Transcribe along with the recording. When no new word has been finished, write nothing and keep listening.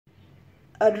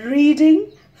A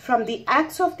reading from the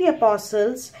Acts of the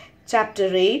Apostles, chapter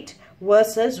 8,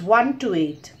 verses 1 to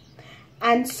 8.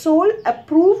 And Saul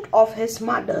approved of his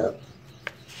mother.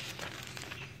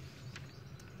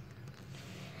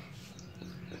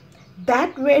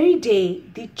 That very day,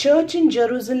 the church in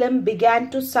Jerusalem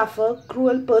began to suffer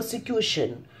cruel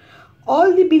persecution.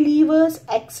 All the believers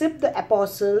except the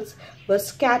apostles were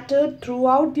scattered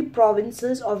throughout the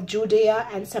provinces of Judea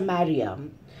and Samaria.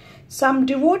 Some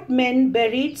devout men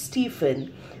buried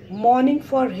Stephen, mourning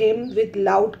for him with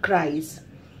loud cries.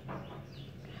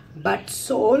 But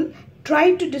Saul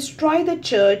tried to destroy the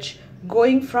church,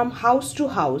 going from house to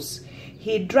house.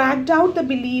 He dragged out the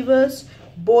believers,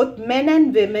 both men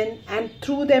and women, and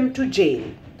threw them to jail.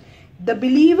 The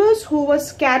believers who were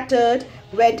scattered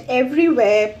went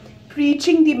everywhere,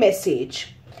 preaching the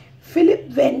message. Philip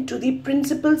went to the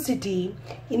principal city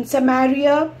in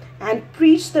Samaria and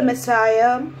preached the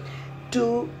Messiah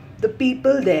to the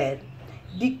people there.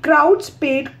 The crowds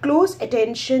paid close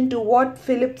attention to what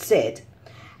Philip said.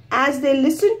 As they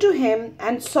listened to him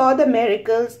and saw the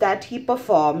miracles that he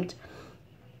performed,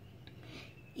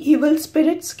 evil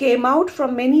spirits came out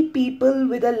from many people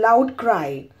with a loud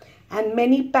cry, and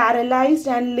many paralyzed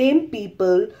and lame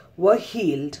people were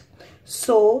healed.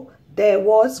 So there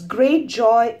was great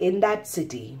joy in that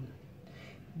city.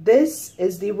 This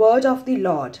is the word of the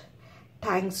Lord.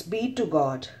 Thanks be to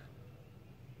God.